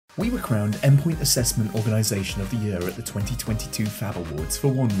We were crowned Endpoint Assessment Organisation of the Year at the 2022 FAB Awards for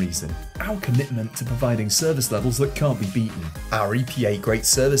one reason: our commitment to providing service levels that can't be beaten. Our EPA Great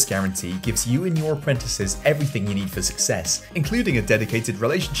Service Guarantee gives you and your apprentices everything you need for success, including a dedicated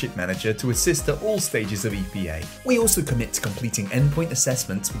relationship manager to assist at all stages of EPA. We also commit to completing endpoint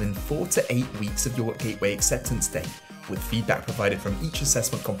assessments within 4 to 8 weeks of your Gateway acceptance date, with feedback provided from each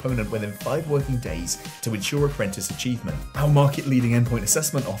assessment component within 5 working days to ensure apprentice achievement. Our market-leading endpoint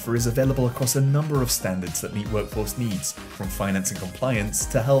assessment offer is available across a number of standards that meet workforce needs, from finance and compliance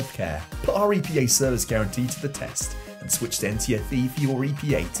to healthcare. Put our EPA service guarantee to the test and switch to NCFE for your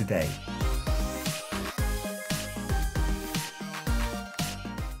EPA today.